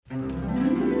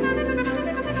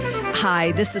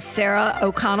Hi, this is Sarah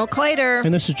O'Connell-Clater.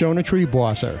 And this is Jonah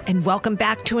Triebwasser. And welcome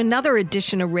back to another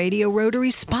edition of Radio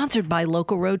Rotary, sponsored by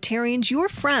local Rotarians, your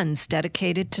friends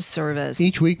dedicated to service.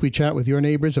 Each week we chat with your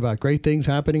neighbors about great things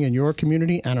happening in your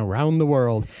community and around the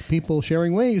world. People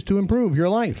sharing ways to improve your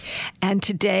life. And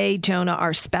today, Jonah,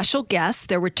 our special guests,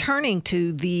 they're returning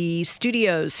to the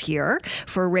studios here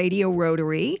for Radio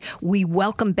Rotary. We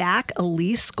welcome back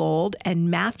Elise Gold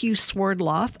and Matthew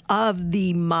Swerdloff of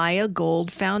the Maya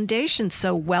Gold Foundation.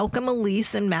 So welcome,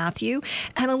 Elise and Matthew.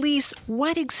 And Elise,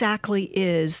 what exactly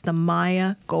is the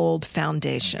Maya Gold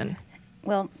Foundation?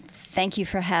 Well, thank you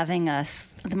for having us.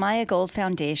 The Maya Gold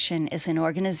Foundation is an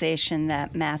organization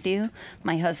that Matthew,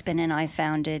 my husband, and I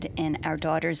founded in our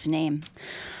daughter's name.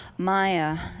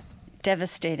 Maya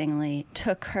devastatingly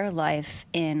took her life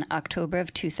in October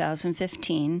of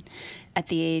 2015 at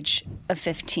the age of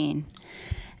 15.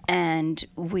 And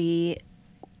we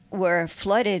were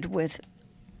flooded with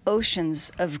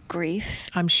oceans of grief.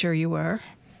 I'm sure you were.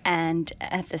 And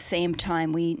at the same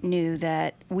time, we knew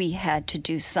that we had to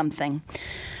do something.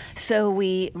 So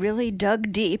we really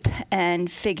dug deep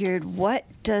and figured, what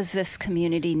does this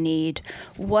community need?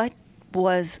 What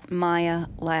was Maya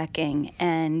lacking?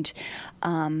 And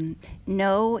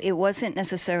no, it wasn't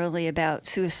necessarily about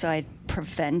suicide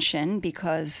prevention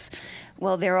because,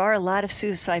 well, there are a lot of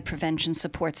suicide prevention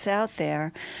supports out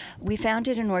there. We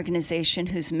founded an organization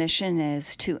whose mission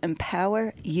is to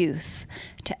empower youth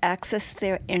to access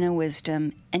their inner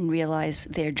wisdom and realize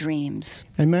their dreams.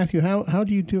 And Matthew, how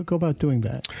do you go about doing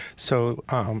that? So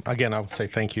again, I would say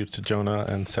thank you to Jonah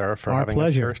and Sarah for having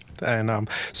pleasure. us here. And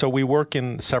so we work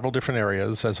in several different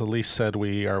areas. As Elise said,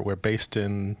 we're based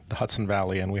in the Hudson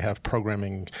Valley, and we have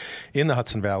programming in the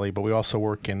Hudson Valley, but we also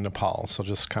work in Nepal. So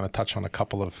just kind of touch on a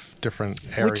couple of different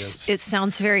areas. Which it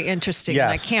sounds very interesting, yes,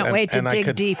 and I can't wait to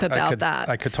dig deep about that.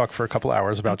 I could talk for a couple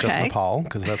hours about just Nepal,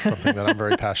 because that's something that I'm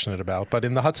very passionate about. But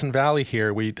in the Hudson Valley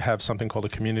here, we have something called a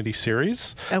community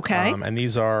series. Okay. And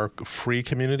these are free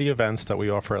community events that we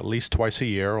offer at least twice a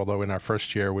year, although in our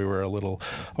first year we were a little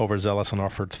overzealous and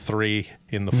offered 3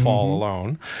 in the fall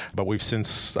alone. But we've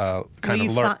since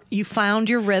learned. You found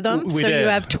your rhythm, We so did. you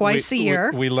have twice a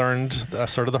year. We learned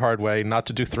sort of the hard way not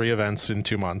to do 3 events in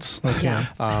 2 months. Okay. Yeah.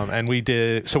 And we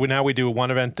did, so now we do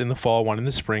 1 event in the fall, 1 in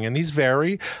the spring, and these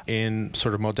vary in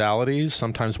sort of modalities.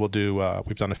 Sometimes we'll do,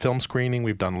 we've done a film screening,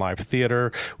 we've done live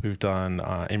theater, we've done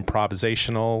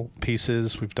improvisational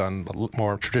pieces, we've done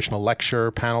more traditional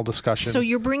lecture, panel discussion. So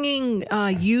you're bringing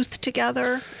youth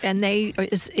together, and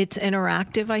it's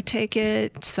interactive, I take it.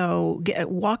 So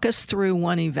walk us through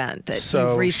one event that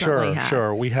you've recently had.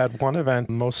 Sure. We had one event,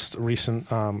 most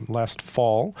recent, last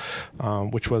fall,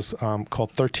 which was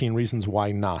called 13 Reasons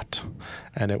Why Not.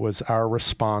 And it was our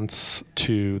response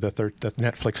to the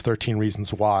Netflix 13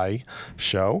 Reasons Why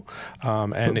show.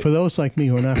 And for those like me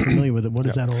who are not familiar with it, what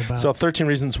is that all about? So 13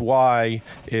 Reasons Why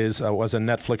was a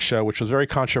Netflix show which was very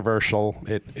controversial.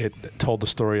 It told the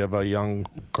story of a young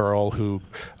girl who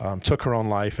took her own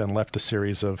life and left a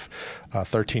series of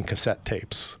 13 cassette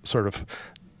tapes, sort of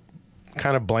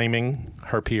kind of blaming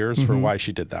her peers for why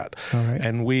she did that. All right.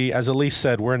 And we, as Elise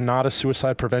said, we're not a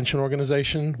suicide prevention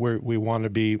organization. We want to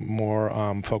be more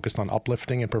focused on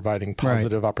uplifting and providing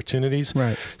positive opportunities.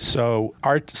 Right. So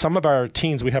some of our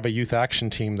teens, we have a youth action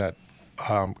team that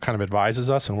kind of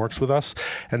advises us and works with us,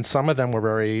 and some of them were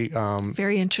very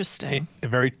interesting.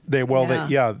 And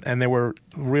they were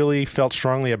really felt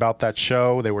strongly about that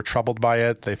show. They were troubled by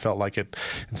it. They felt like it,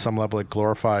 in some level, it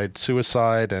glorified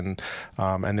suicide, and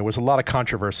there was a lot of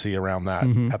controversy around that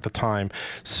at the time.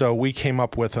 So we came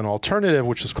up with an alternative,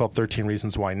 which is called 13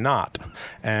 Reasons Why Not,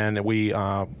 and we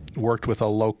worked with a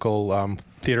local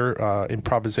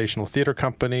improvisational theater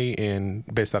company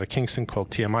based out of Kingston called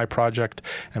TMI Project,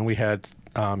 and we had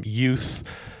youth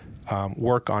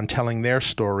work on telling their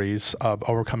stories of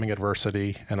overcoming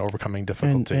adversity and overcoming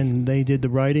difficulty. And they did the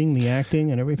writing, the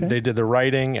acting, and everything? They did the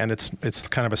writing, and it's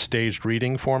kind of a staged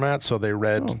reading format, so they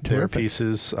read their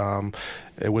pieces.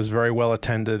 It was very well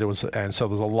attended. And so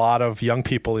there's a lot of young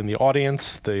people in the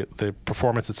audience. The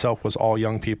performance itself was all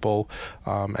young people.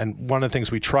 And one of the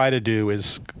things we try to do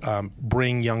is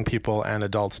bring young people and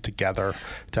adults together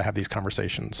to have these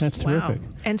conversations. That's terrific. Wow.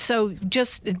 And so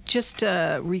just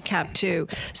to recap too.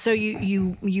 So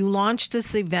you launched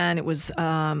this event. It was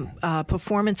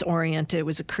performance oriented. It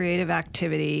was a creative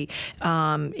activity.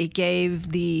 It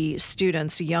gave the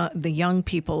students, the young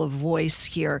people, a voice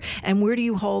here. And where do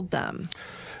you hold them?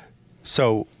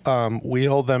 So We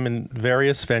hold them in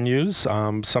various venues,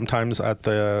 sometimes at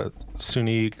the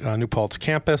SUNY New Paltz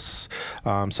campus,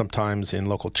 sometimes in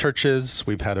local churches.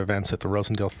 We've had events at the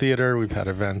Rosendale Theater. We've had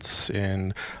events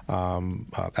in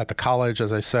at the college,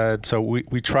 as I said. So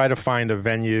we try to find a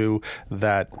venue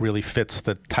that really fits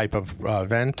the type of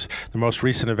event. The most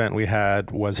recent event we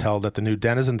had was held at the new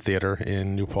Denizen Theater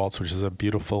in New Paltz, which is a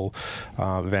beautiful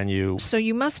venue. So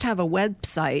you must have a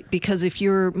website, because if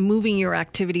you're moving your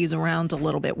activities around a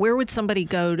little bit, where would somebody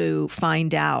go to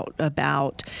find out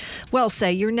about, well,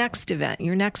 say your next event,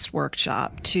 your next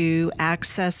workshop, to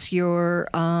access your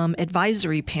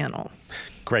advisory panel?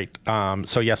 Great.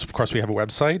 So yes, of course, we have a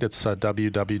website. It's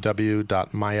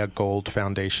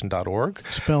www.mayagoldfoundation.org.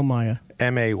 Spell Maya.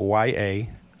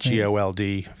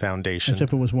 MAYAGOLD Foundation. As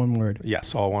if it was one word.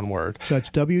 Yes, all one word. So it's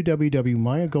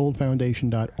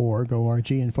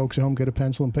www.mayagoldfoundation.org. And folks at home, get a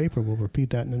pencil and paper. We'll repeat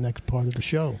that in the next part of the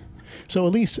show. So,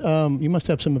 Elise, you must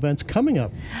have some events coming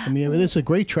up. I mean, this is a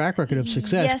great track record of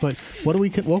success, yes. But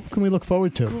what can we look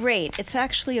forward to? Great. It's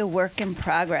actually a work in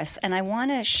progress. And I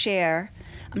want to share,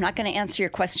 I'm not going to answer your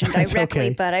question directly,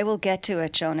 okay. But I will get to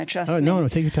it, Jonah. Trust me. No,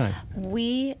 take your time.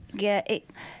 We get it.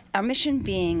 Our mission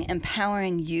being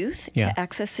empowering youth to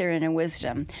access their inner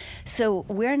wisdom. So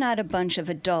we're not a bunch of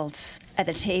adults at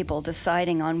a table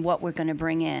deciding on what we're going to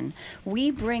bring in.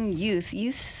 We bring youth.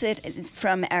 Youth sit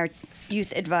from our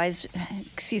youth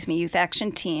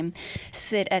action team,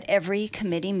 sit at every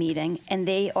committee meeting, and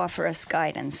they offer us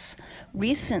guidance.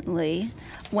 Recently,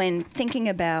 when thinking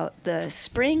about the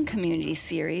spring community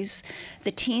series,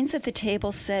 the teens at the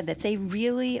table said that they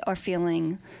really are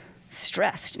feeling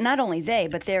stressed. Not only they,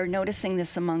 but they're noticing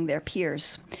this among their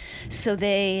peers. So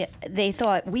they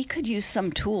thought we could use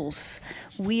some tools.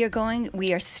 We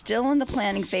are still in the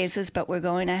planning phases, but we're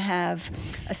going to have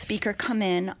a speaker come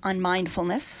in on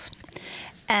mindfulness.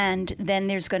 And then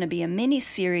there's going to be a mini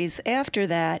series after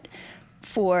that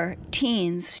for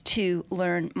teens to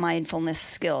learn mindfulness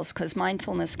skills, because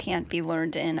mindfulness can't be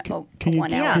learned in 1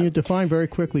 hour. Can you define very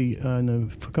quickly,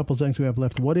 in a couple of seconds we have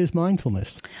left, what is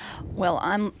mindfulness?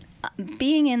 Well,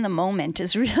 being in the moment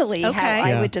is really how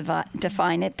I would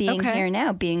define it. Being here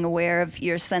now, being aware of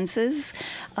your senses,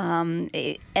 and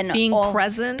being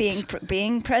present.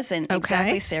 Being present. Okay.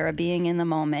 Exactly, Sarah. Being in the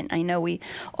moment. I know we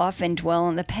often dwell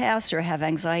in the past or have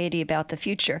anxiety about the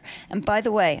future. And by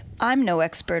the way, I'm no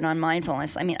expert on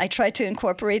mindfulness. I mean, I try to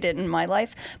incorporate it in my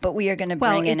life, but we are going to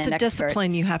bring in an expert. Well, it's a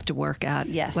discipline you have to work at.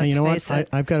 Yes. You know what?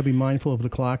 I've got to be mindful of the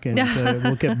clock, and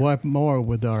we'll get more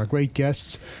with our great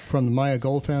guests from the Maya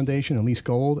Gold Foundation, Elise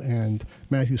Gold and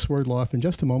Matthew Swerdloff, in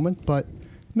just a moment. But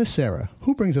Miss Sarah,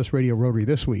 who brings us Radio Rotary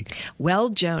this week? Well,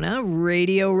 Jonah,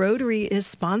 Radio Rotary is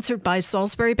sponsored by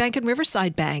Salisbury Bank and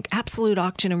Riverside Bank, Absolute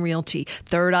Auction and Realty,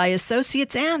 Third Eye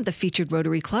Associates, and the featured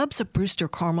Rotary Clubs of Brewster,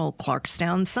 Carmel,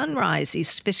 Clarkstown, Sunrise,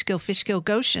 East Fishkill,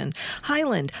 Goshen,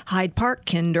 Highland, Hyde Park,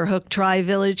 Kinderhook,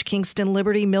 Tri-Village, Kingston,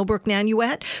 Liberty, Millbrook,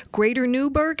 Nanuet, Greater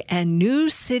Newburgh, and New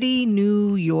City,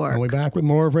 New York. We'll be back with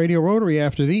more of Radio Rotary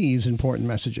after these important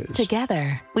messages.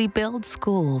 Together, we build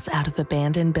schools out of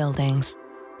abandoned buildings.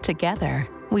 Together,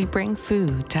 we bring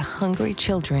food to hungry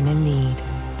children in need.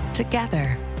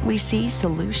 Together, we see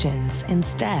solutions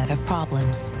instead of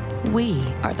problems. We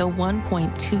are the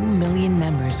 1.2 million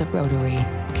members of Rotary,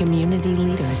 community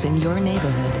leaders in your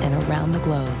neighborhood and around the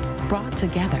globe, brought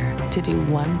together to do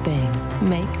one thing: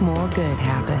 make more good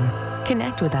happen.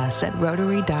 Connect with us at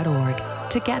Rotary.org.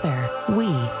 Together, we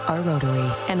are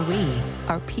Rotary, and we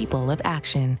are people of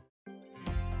action.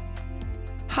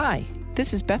 Hi,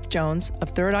 this is Beth Jones of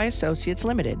Third Eye Associates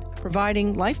Limited,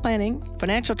 providing life planning,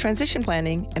 financial transition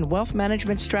planning, and wealth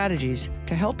management strategies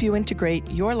to help you integrate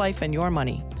your life and your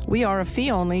money. We are a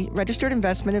fee-only registered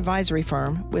investment advisory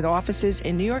firm with offices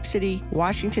in New York City,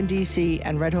 Washington, D.C.,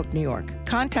 and Red Hook, New York.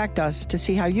 Contact us to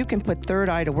see how you can put Third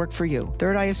Eye to work for you.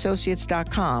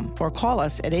 ThirdEyeAssociates.com, or call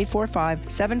us at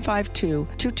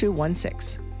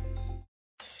 845-752-2216.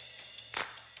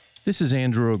 This is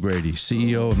Andrew O'Grady,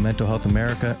 CEO of Mental Health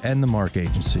America and the Mark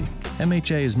Agency.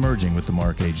 MHA is merging with the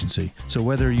Mark Agency, so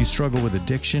whether you struggle with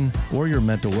addiction or your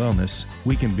mental wellness,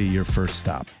 we can be your first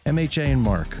stop. MHA and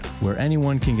Mark, where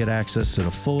anyone can get access to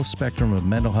the full spectrum of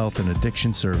mental health and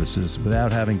addiction services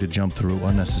without having to jump through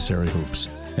unnecessary hoops.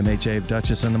 MHA of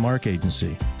Dutchess and the Mark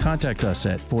Agency. Contact us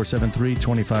at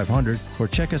 473-2500 or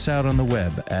check us out on the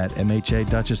web at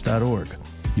mhaduchess.org.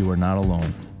 You are not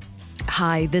alone.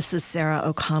 Hi, this is Sarah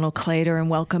O'Connell-Clater, and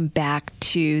welcome back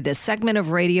to this segment of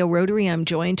Radio Rotary. I'm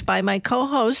joined by my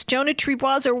co-host, Jonah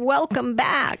Triboiser. Welcome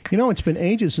back. You know, it's been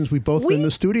ages since we've both been in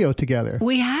the studio together.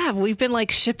 We have. We've been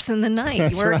like ships in the night.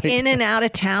 That's we're right. in and out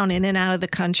of town, in and out of the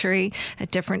country at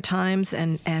different times,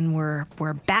 and we're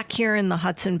back here in the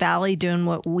Hudson Valley doing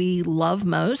what we love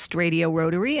most, Radio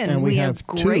Rotary, and we have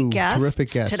great terrific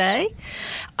guests today.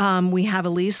 We have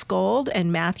Elise Gold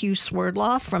and Matthew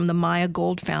Swerdloff from the Maya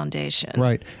Gold Foundation.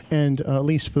 Right. And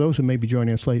Elise, for those who may be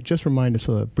joining us late, just remind us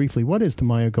briefly, what is the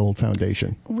Maya Gold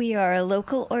Foundation? We are a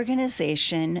local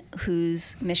organization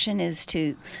whose mission is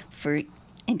to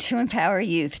empower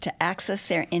youth to access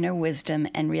their inner wisdom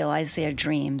and realize their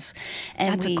dreams.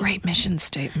 And That's a great mission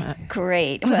statement.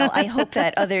 Great. Well, I hope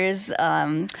that others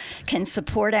can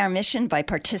support our mission by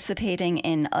participating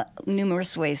in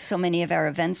numerous ways. So many of our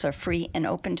events are free and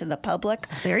open to the public.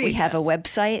 There you We go. have a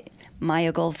website,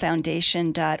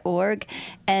 mayagoldfoundation.org,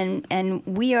 and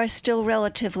we are still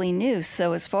relatively new.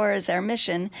 So as far as our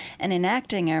mission and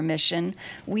enacting our mission,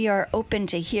 we are open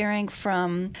to hearing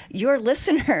from your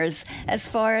listeners as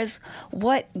far as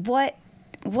what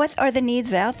are the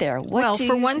needs out there.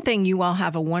 For one thing, you all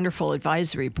have a wonderful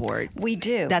advisory board. We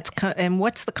do. And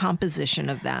what's the composition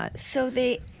of that? So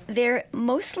they're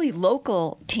mostly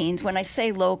local teens. When I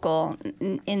say local,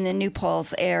 in the New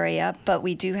Paltz area, but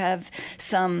we do have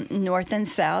some north and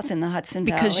south in the Hudson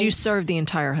Valley. Because you serve the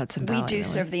entire Hudson Valley. We do really.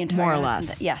 serve the entire More or Hudson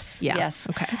less. Yes. Yeah. Yes.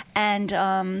 Okay.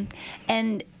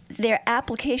 And their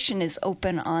application is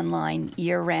open online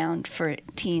year-round for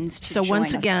teens to So join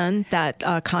once us. again, that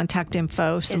contact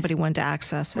info, if somebody wanted to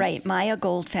access it. Right,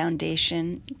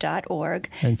 mayagoldfoundation.org.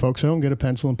 And folks at home, get a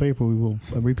pencil and paper. We will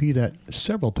repeat that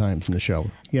several times in the show.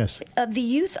 Yes. The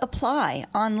youth apply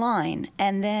online,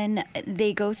 and then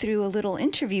they go through a little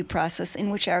interview process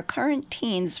in which our current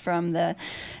teens from the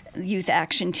Youth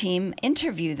Action Team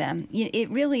interview them. It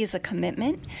really is a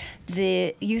commitment.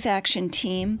 The Youth Action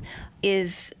Team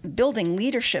is building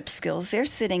leadership skills. They're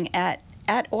sitting at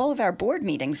all of our board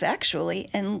meetings, actually,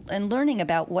 and learning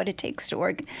about what it takes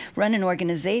to run an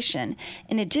organization.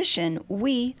 In addition,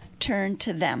 we turn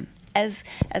to them. As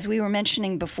we were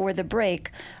mentioning before the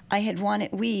break,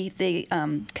 the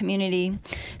Community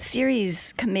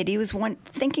Series Committee was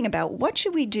thinking about what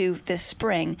should we do this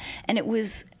spring, and it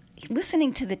was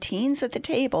listening to the teens at the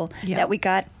table that we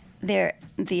got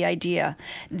the idea.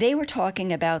 They were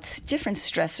talking about different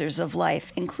stressors of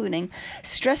life, including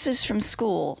stresses from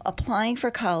school, applying for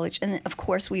college, and of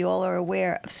course we all are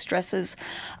aware of stresses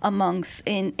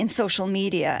in social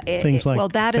media. Things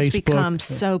like that has Facebook, become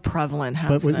so prevalent,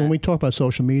 hasn't But when we talk about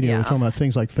social media, we're talking about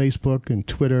things like Facebook and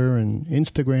Twitter and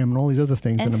Instagram and all these other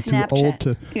things and that I'm Snapchat. too old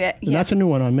to. Yeah. And that's a new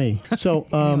one on me. So,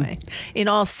 anyway, in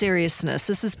all seriousness,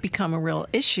 this has become a real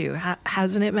issue,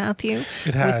 hasn't it, Matthew?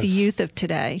 It has. With the youth of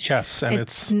today. Yes, and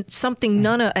it's something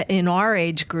in our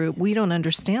age group, we don't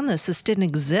understand this. This didn't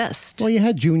exist. Well, you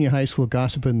had junior high school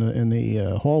gossip in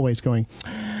the hallways going,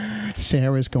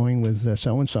 Sarah's going with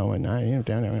so-and-so,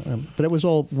 but it was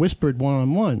all whispered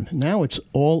one-on-one. Now it's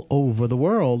all over the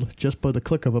world just by the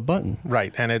click of a button.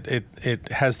 Right, and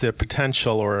it has the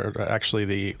potential, or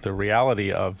actually the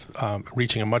reality of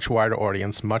reaching a much wider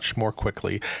audience much more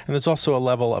quickly. And there's also a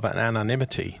level of an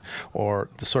anonymity, or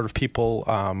the sort of people,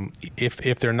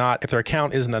 if their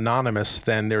account isn't anonymous,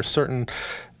 then there's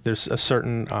a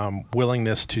certain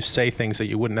willingness to say things that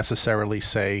you wouldn't necessarily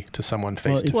say to someone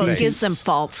face to face. Well, it gives them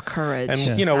false courage.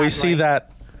 And we see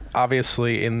that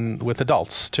obviously with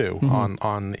adults too,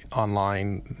 on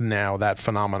online now, that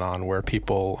phenomenon where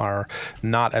people are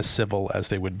not as civil as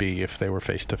they would be if they were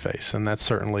face to face, and that's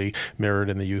certainly mirrored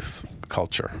in the youth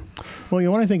culture.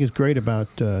 Well, what I think is great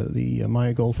about the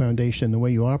Maya Gold Foundation and the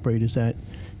way you operate is that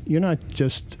you're not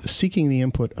just seeking the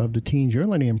input of the teens, you're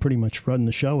letting them pretty much run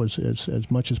the show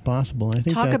as much as possible. And I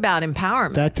think Talk about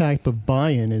empowerment. That type of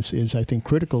buy-in is, I think,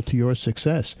 critical to your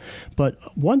success. But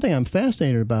one thing I'm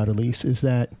fascinated about, Elise, is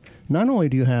that not only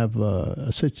do you have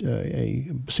a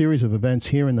series of events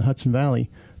here in the Hudson Valley,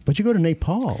 but you go to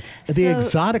Nepal, the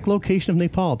exotic location of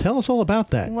Nepal. Tell us all about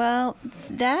that. Well,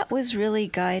 that was really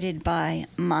guided by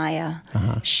Maya.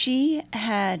 She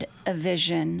had a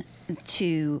vision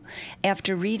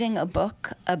after reading a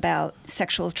book about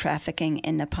sexual trafficking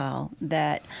in Nepal,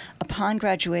 that upon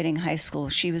graduating high school,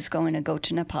 she was going to go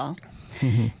to Nepal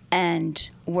and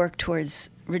work towards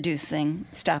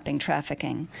stopping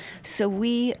trafficking. So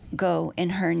we go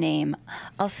in her name.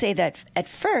 I'll say that at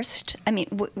first,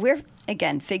 we're,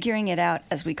 again, figuring it out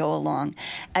as we go along.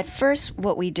 At first,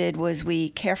 what we did was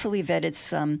we carefully vetted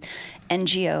some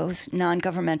NGOs,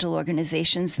 non-governmental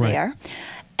organizations there,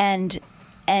 and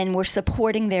and we're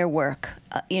supporting their work,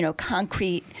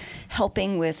 concrete,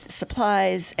 helping with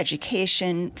supplies,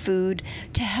 education, food,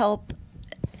 to help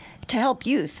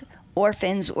youth,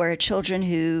 orphans or children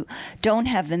who don't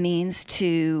have the means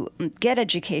to get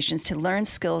educations, to learn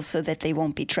skills so that they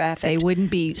won't be trafficked. They wouldn't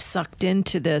be sucked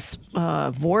into this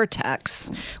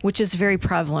vortex, which is very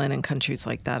prevalent in countries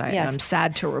like that. Yes. I'm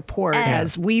sad to report,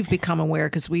 as we've become aware,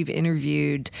 because we've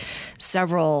interviewed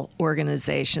several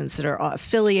organizations that are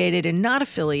affiliated and not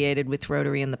affiliated with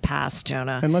Rotary in the past,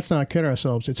 Jonah. And let's not kid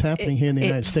ourselves. It's happening here in the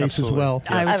United States Absolutely. as well.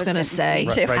 I was going to say,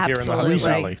 too. Right here in the absolutely.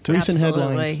 Hudson Valley, too. Recent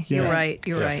Absolutely. headlines. You're Yeah. right.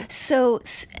 You're right. So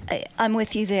I'm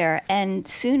with you there. And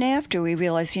soon after, we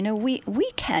realized,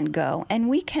 we can go and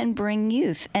we can bring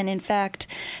youth. And in fact,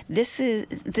 this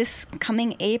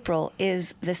coming April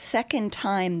is the second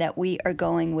time that we are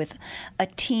going with a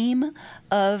team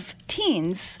of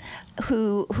teens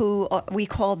who we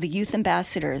call the youth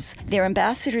ambassadors. They're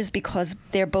ambassadors because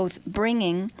they're both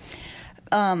bringing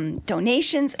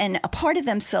donations and a part of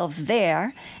themselves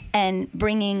there and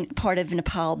bringing part of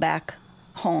Nepal back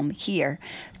home here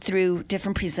through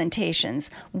different presentations.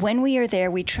 When we are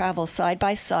there, we travel side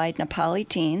by side, Nepali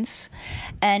teens,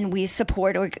 and we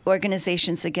support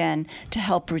organizations again to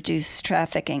help reduce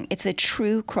trafficking. It's a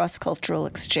true cross-cultural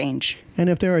exchange. And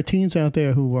if there are teens out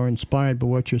there who are inspired by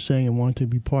what you're saying and want to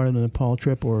be part of the Nepal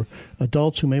trip, or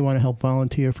adults who may want to help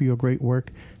volunteer for your great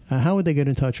work, how would they get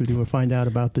in touch with you or find out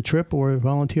about the trip or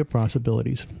volunteer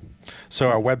possibilities? So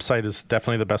our website is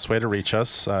definitely the best way to reach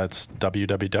us. It's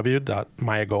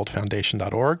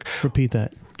www.mayagoldfoundation.org. Repeat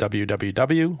that.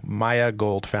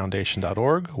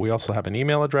 www.mayagoldfoundation.org. We also have an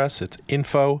email address. It's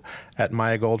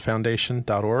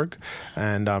info@mayagoldfoundation.org.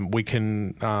 And we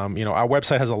can, our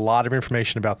website has a lot of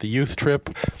information about the youth trip.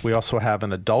 We also have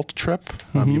an adult trip.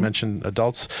 You mentioned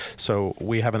adults. So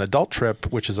we have an adult trip,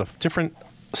 which is a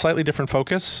slightly different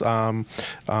focus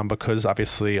because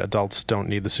obviously adults don't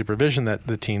need the supervision that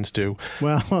the teens do.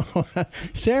 Well,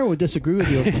 Sarah would disagree with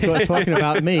you talking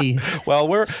about me.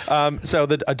 Well, so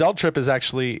the adult trip is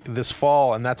actually this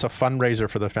fall, and that's a fundraiser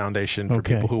for the foundation for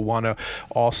people who want to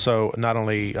also not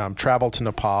only travel to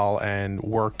Nepal and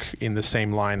work in the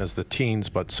same line as the teens,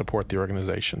 but support the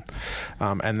organization.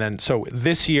 And then, so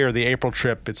this year, the April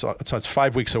trip, it's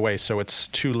 5 weeks away, so it's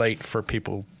too late for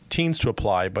teens to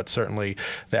apply, but certainly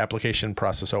the application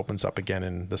process opens up again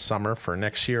in the summer for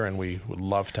next year, and we would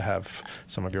love to have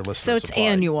some of your listeners So it's apply.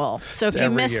 annual. So if you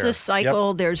miss year. this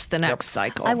cycle, there's the next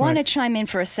cycle. I want to chime in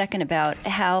for a second about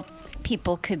how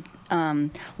people could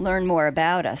learn more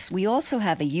about us. We also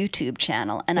have a YouTube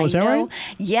channel, and is that right?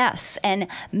 Yes, and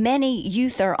many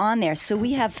youth are on there. So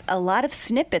we have a lot of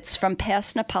snippets from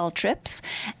past Nepal trips,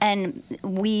 and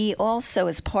we also,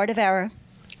 as part of our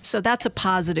So that's a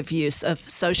positive use of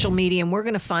social media, and we're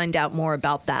going to find out more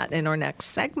about that in our next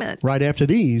segment. Right after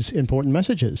these important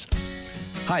messages.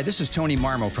 Hi, this is Tony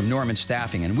Marmo from Norman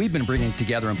Staffing, and we've been bringing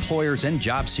together employers and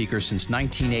job seekers since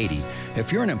 1980.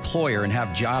 If you're an employer and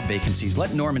have job vacancies,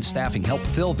 let Norman Staffing help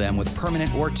fill them with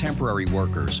permanent or temporary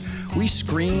workers. We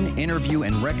screen, interview,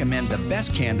 and recommend the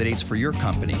best candidates for your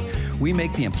company. We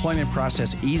make the employment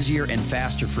process easier and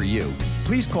faster for you.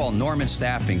 Please call Norman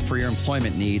Staffing for your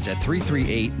employment needs at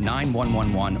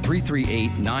 338-9111,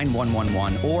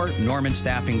 338-9111, or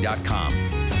normanstaffing.com.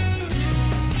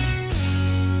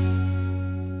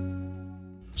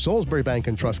 Salisbury Bank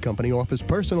and Trust Company offers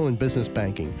personal and business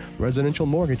banking, residential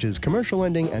mortgages, commercial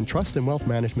lending, and trust and wealth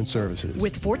management services.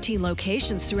 With 14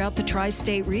 locations throughout the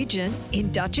tri-state region,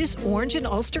 in Dutchess, Orange, and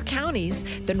Ulster counties,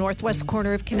 the northwest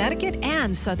corner of Connecticut,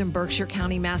 and southern Berkshire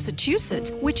County,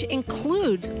 Massachusetts, which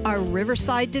includes our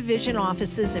Riverside Division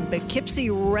offices in Poughkeepsie,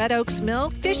 Red Oaks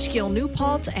Mill, Fishkill, New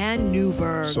Paltz, and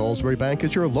Newburgh. Salisbury Bank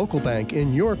is your local bank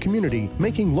in your community,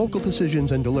 making local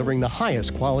decisions and delivering the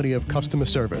highest quality of customer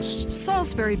service.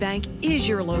 Salisbury Bank is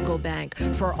your local bank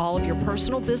for all of your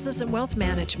personal, business, and wealth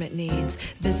management needs.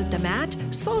 Visit them at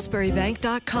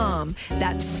salisburybank.com.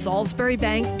 That's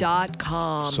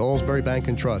salisburybank.com. Salisbury Bank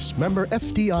and Trust, member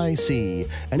FDIC,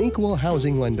 an equal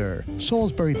housing lender.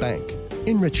 Salisbury Bank,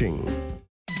 enriching.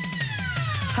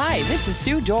 Hi, this is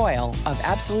Sue Doyle of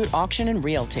Absolute Auction and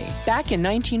Realty. Back in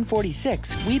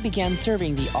 1946, we began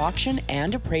serving the auction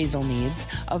and appraisal needs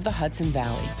of the Hudson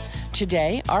Valley.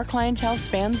 Today, our clientele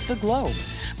spans the globe,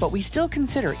 but we still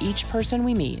consider each person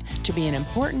we meet to be an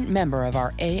important member of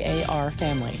our AAR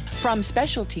family. From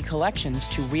specialty collections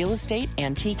to real estate,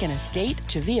 antique and estate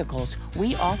to vehicles,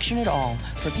 we auction it all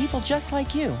for people just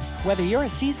like you. Whether you're a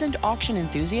seasoned auction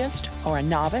enthusiast or a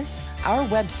novice, our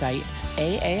website,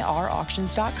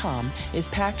 AARauctions.com is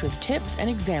packed with tips and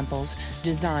examples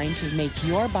designed to make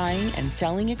your buying and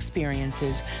selling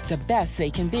experiences the best they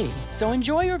can be. So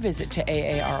enjoy your visit to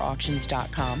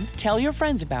AARauctions.com, tell your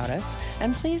friends about us,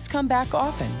 and please come back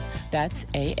often. That's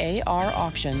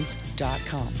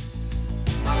AARauctions.com.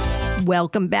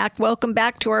 Welcome back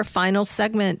to our final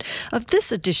segment of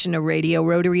this edition of Radio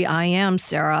Rotary. I am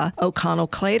Sarah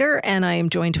O'Connell-Clater, and I am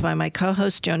joined by my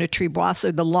co-host, Jonah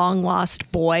Triboisseau, the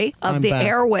long-lost boy of I'm the back.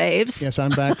 airwaves. Yes,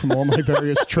 I'm back from all my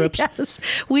various trips. Yes,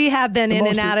 we have been in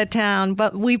and out of town,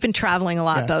 but we've been traveling a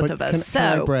lot, both of us.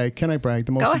 Can I brag?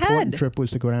 The most important trip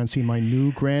was to go down and see my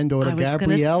new granddaughter, Gabriella. I was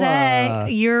going to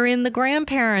say, you're in the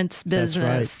grandparents'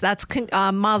 business. That's right.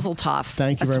 That's Mazel Tov.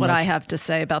 Thank you That's very what much. I have to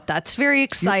say about that. It's very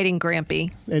exciting,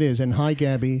 Grampy. It is. And hi,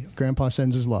 Gabby. Grandpa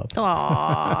sends his love.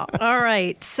 Aw. All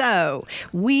right. So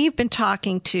we've been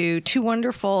talking to two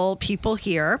wonderful people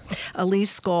here,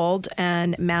 Elise Gold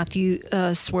and Matthew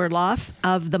Swerdloff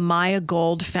of the Maya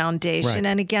Gold Foundation. Right.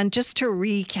 And again, just to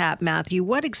recap, Matthew,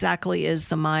 what exactly is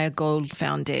the Maya Gold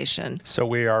Foundation? So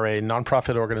we are a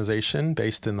nonprofit organization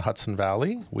based in the Hudson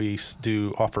Valley. We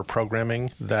do offer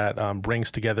programming that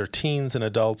brings together teens and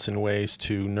adults in ways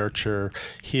to nurture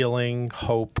healing,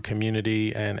 hope, community,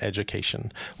 and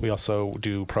education. We also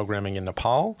do programming in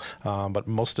Nepal, but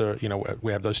most of,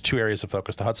 we have those two areas of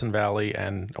focus, the Hudson Valley,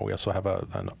 and we also have a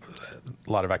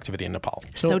lot of activity in Nepal.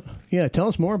 So, tell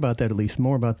us more about that, at least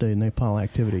more about the Nepal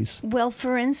activities. Well,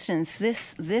 for instance,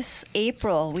 this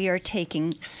April, we are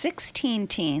taking 16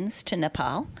 teens to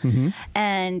Nepal. Mm-hmm.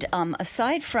 And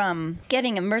aside from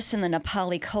getting immersed in the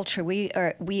Nepali culture, we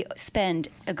spend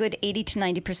a good 80 to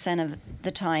 90% of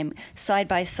the time side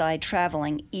by side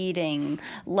traveling, eating,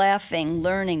 laughing,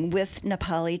 learning with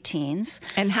Nepali teens.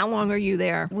 And how long are you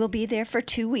there? We'll be there for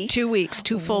 2 weeks. 2 weeks,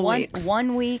 two full weeks.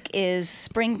 1 week is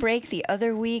spring break. The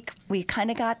other week, we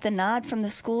kind of got the nod from the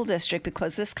school district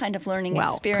because this kind of learning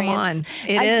experience. Come on.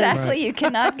 It exactly. is.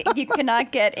 You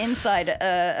cannot get inside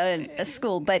a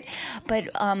school. But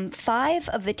 5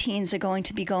 of the teens are going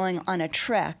to be going on a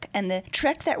trek. And the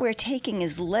trek that we're taking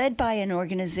is led by an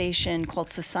organization called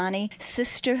Sasani,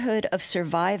 Sisterhood of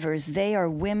Survivors. They are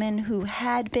women who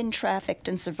had been trafficked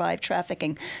and survived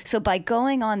trafficking. So by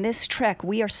going on this trek,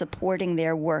 we are supporting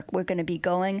their work. We're going to be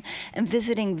going and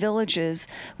visiting villages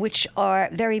which are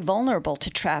very vulnerable to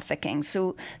trafficking.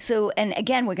 So and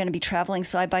again, we're going to be traveling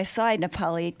side by side,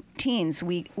 Nepali teens.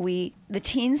 The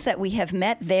teens that we have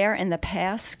met there in the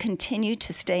past continue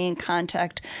to stay in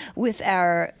contact with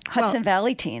our Hudson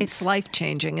Valley teens. It's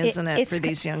life-changing, isn't it, for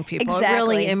these young people? Exactly. It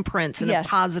really imprints in a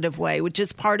positive way, which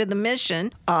is part of the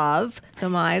mission of the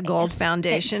Maya Gold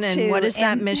Foundation. And what is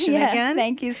that mission again?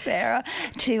 Thank you, Sarah.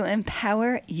 To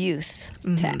empower youth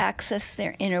to access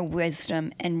their inner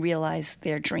wisdom and realize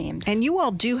their dreams. And you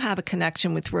all do have a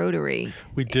connection with Rotary.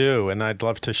 We do, and I'd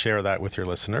love to share that with your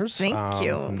listeners. Thank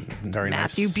you. Very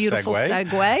Matthew, nice beautiful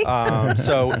segue.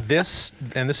 So this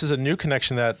is a new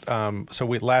connection that,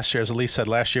 last year, as Elise said,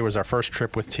 last year was our first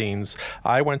trip with teens.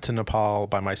 I went to Nepal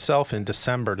by myself in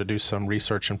December to do some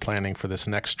research and planning for this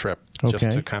next trip,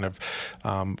 just to kind of,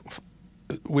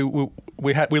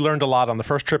 we learned a lot on the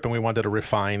first trip, and we wanted to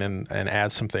refine and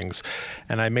add some things.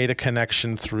 And I made a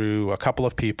connection through a couple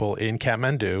of people in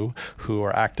Kathmandu who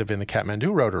are active in the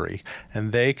Kathmandu Rotary,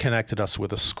 and they connected us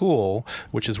with a school,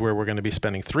 which is where we're going to be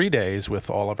spending 3 days with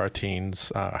all of our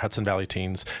teens, Hudson Valley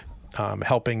teens,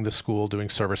 helping the school, doing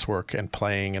service work and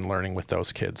playing and learning with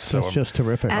those kids. So that's just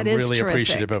terrific. That I'm is really terrific.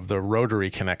 appreciative of the Rotary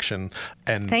connection.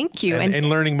 And thank you. And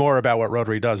learning more about what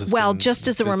Rotary does. Just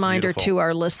as a reminder to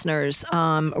our listeners,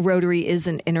 Rotary is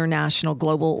an international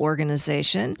global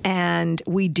organization, and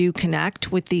we do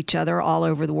connect with each other all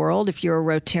over the world. If you're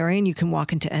a Rotarian, you can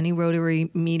walk into any Rotary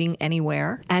meeting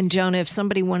anywhere. And Jonah, if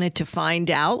somebody wanted to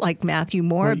find out, like Matthew,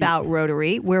 more about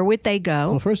Rotary, where would they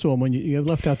go? Well, first of all, when you have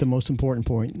left out the most important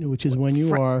point, which is when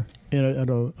you are at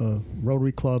a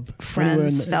Rotary Club,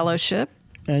 Friends, fellowship.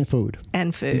 And food.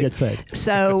 You get fed.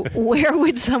 So where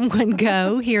would someone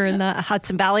go here in the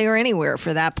Hudson Valley or anywhere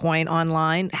for that point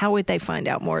online? How would they find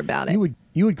out more about it?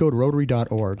 You would go to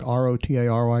Rotary.org,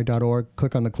 ROTARY.org,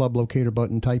 click on the club locator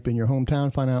button, type in your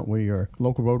hometown, find out where your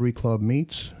local Rotary Club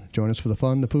meets. Join us for the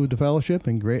fun, the food, the fellowship,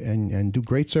 and do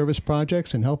great service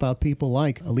projects and help out people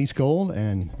like Elise Gold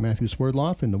and Matthew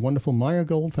Swerdloff and the wonderful Maya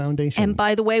Gold Foundation. And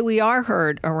by the way, we are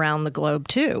heard around the globe,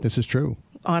 too. This is true.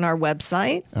 On our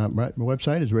website. Our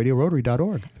website is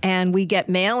RadioRotary.org. And we get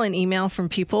mail and email from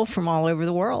people from all over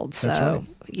the world. So, that's right.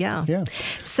 Yeah.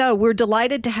 So we're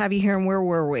delighted to have you here. And where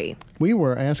were we? We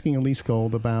were asking Elise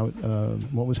Gold about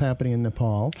what was happening in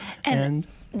Nepal.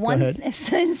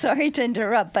 Sorry to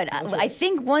interrupt, but I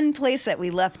think one place that we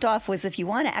left off was if you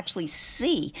want to actually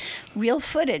see real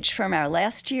footage from our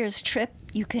last year's trip,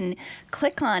 you can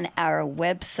click on our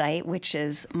website, which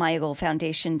is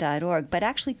mayagoldfoundation.org, but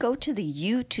actually go to the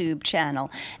YouTube channel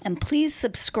and please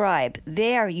subscribe.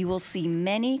 There you will see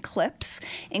many clips,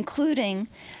 including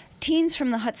teens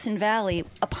from the Hudson Valley.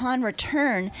 Upon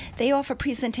return, they offer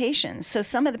presentations. So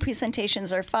some of the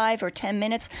presentations are 5 or 10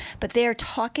 minutes, but they're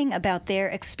talking about their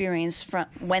experience from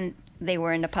when they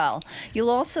were in Nepal. You'll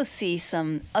also see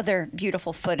some other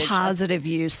beautiful footage. Positive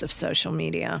use of social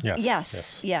media.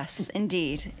 Yes,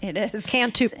 indeed, it is.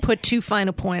 Can't put too fine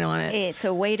a point on it. It's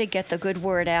a way to get the good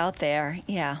word out there,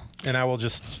 yeah. And I will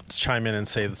just chime in and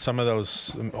say that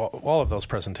all of those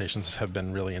presentations have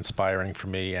been really inspiring for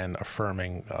me and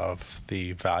affirming of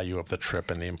the value of the trip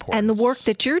and the importance. And the work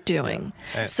that you're doing.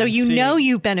 Yeah. So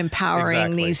you've been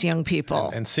empowering these young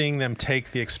people. And seeing them take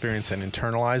the experience and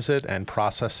internalize it and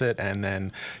process it and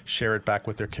then share it back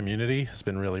with their community has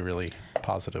been really, really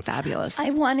positive. Fabulous.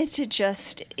 I wanted to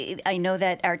I know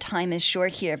that our time is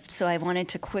short here, so I wanted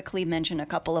to quickly mention a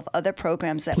couple of other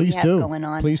programs that we have going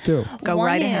on. Please do. Go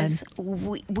right ahead.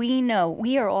 We know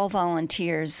we are all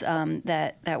volunteers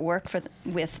that work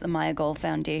with the Maya Gold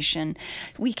Foundation.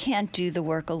 We can't do the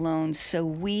work alone, so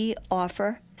we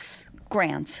offer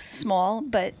grants, small,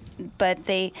 but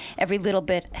every little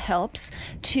bit helps,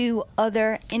 to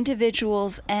other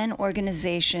individuals and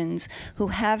organizations who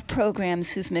have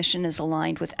programs whose mission is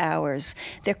aligned with ours.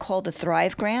 They're called the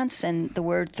Thrive Grants, and the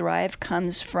word thrive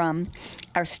comes from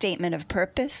our statement of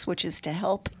purpose, which is to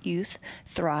help youth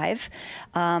thrive.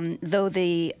 Though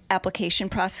the application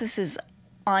process is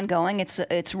ongoing,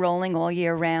 it's rolling all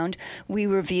year round. We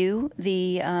review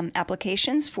the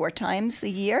applications 4 times a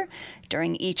year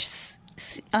during each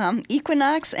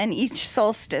equinox and each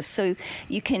solstice. So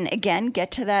you can, again, get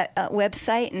to that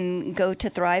website and go to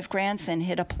Thrive Grants and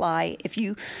hit apply if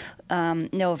you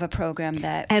know of a program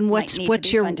that and what's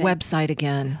your funding. Website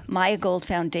again?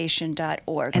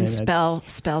 mayagoldfoundation.org. And spell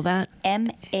that?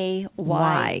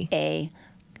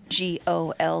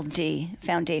 MAYAGOLD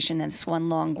Foundation. That's one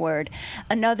long word.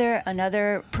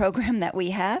 Another program that we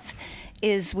have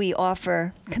is we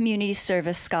offer community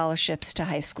service scholarships to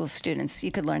high school students.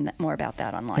 You could learn more about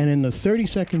that online. And in the 30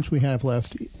 seconds we have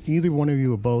left, either one of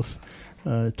you or both,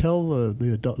 tell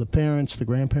the parents, the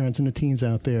grandparents, and the teens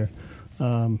out there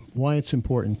why it's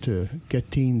important to get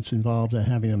teens involved and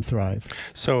having them thrive.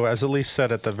 So as Elise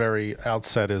said at the very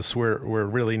outset, is we're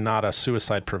really not a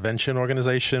suicide prevention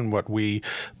organization. What we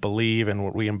believe and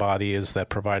what we embody is that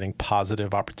providing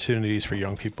positive opportunities for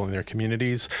young people in their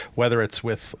communities, whether it's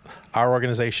with our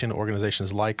organization,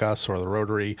 organizations like us, or the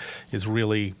Rotary, is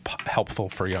really helpful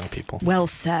for young people. Well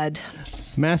said.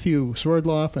 Matthew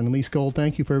Swerdloff and Elise Gold,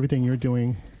 thank you for everything you're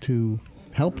doing to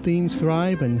help teens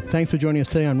thrive, and thanks for joining us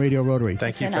today on Radio Rotary.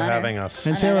 Thank you for having us.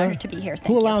 And Sarah, an honor to be here. Thank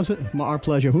you. Our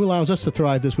pleasure. Who allows us to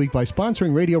thrive this week by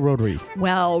sponsoring Radio Rotary?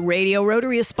 Well, Radio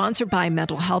Rotary is sponsored by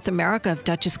Mental Health America of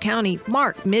Dutchess County,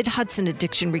 Mark, Mid-Hudson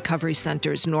Addiction Recovery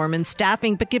Centers, Norman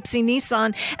Staffing, Poughkeepsie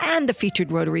Nissan, and the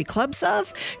featured Rotary clubs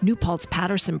of New Paltz,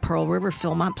 Patterson, Pearl River,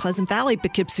 Philmont, Pleasant Valley,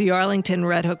 Poughkeepsie, Arlington,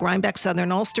 Red Hook, Rhinebeck,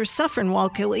 Southern Ulster, Suffern,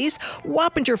 Wallkill East,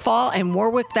 Wappinger Fall, and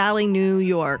Warwick Valley, New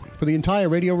York. For the entire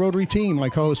Radio Rotary team, my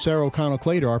co-host Sarah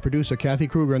O'Connell-Clater, our producer Kathy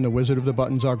Kruger, and the Wizard of the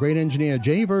Buttons, our great engineer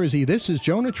Jay Verzi, this is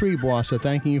Jonah Treebwasser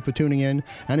thanking you for tuning in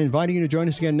and inviting you to join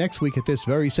us again next week at this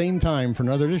very same time for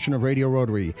another edition of Radio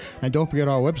Rotary. And don't forget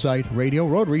our website,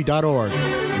 radiorotary.org.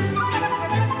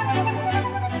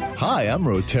 Hi, I'm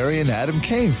Rotarian Adam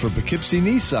Kane for Poughkeepsie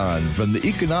Nissan. From the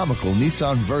economical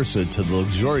Nissan Versa to the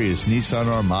luxurious Nissan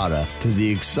Armada to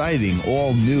the exciting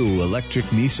all-new electric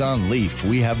Nissan Leaf,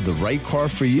 we have the right car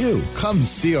for you. Come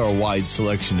see our wide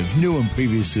selection of new and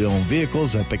previously owned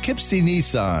vehicles at Poughkeepsie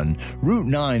Nissan, Route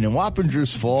 9 in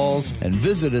Wappingers Falls, and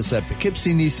visit us at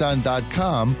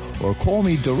PoughkeepsieNissan.com or call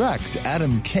me direct,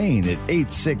 Adam Kane, at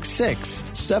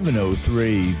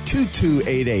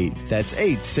 866-703-2288. That's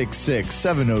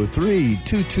 866-703-2288.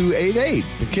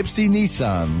 Poughkeepsie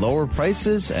Nissan, lower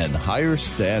prices and higher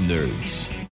standards.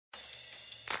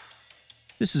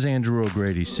 This is Andrew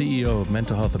O'Grady, CEO of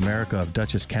Mental Health America of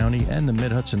Dutchess County and the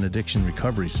Mid-Hudson Addiction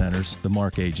Recovery Centers, the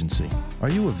Mark Agency. Are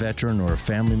you a veteran or a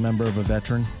family member of a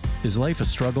veteran? Is life a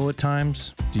struggle at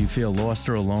times? Do you feel lost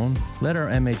or alone? Let our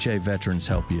MHA veterans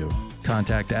help you.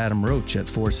 Contact Adam Roach at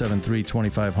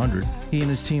 473-2500. He and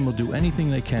his team will do anything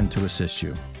they can to assist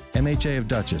you. MHA of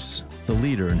Dutchess, the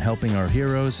leader in helping our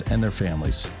heroes and their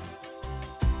families.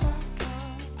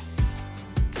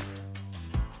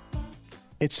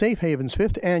 It's Safe Haven's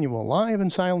 5th annual live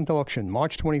and silent auction,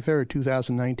 March 23,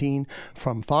 2019,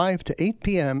 from 5 to 8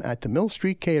 p.m. at the Mill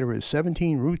Street Caterers,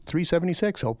 17 Route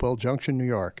 376, Hopewell Junction, New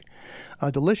York.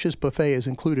 A delicious buffet is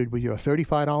included with your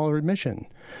 $35 admission.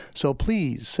 So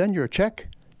please send your check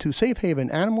to Safe Haven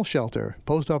Animal Shelter,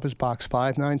 Post Office Box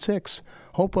 596,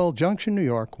 Hopewell Junction, New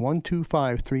York,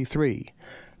 12533.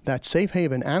 That's Safe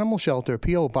Haven Animal Shelter,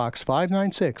 P.O. Box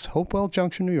 596, Hopewell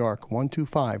Junction, New York,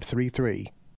 12533.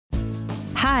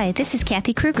 Hi, this is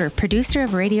Kathy Kruger, producer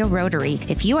of Radio Rotary.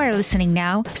 If you are listening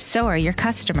now, so are your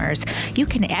customers. You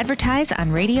can advertise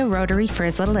on Radio Rotary for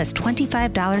as little as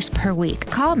 $25 per week.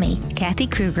 Call me, Kathy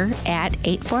Kruger, at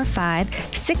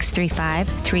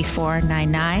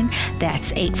 845-635-3499.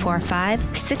 That's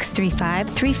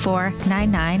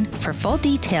 845-635-3499 for full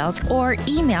details, or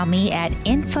email me at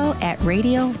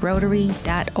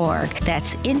info@radiorotary.org.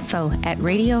 That's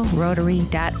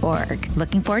info@radiorotary.org.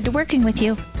 Looking forward to working with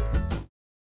you.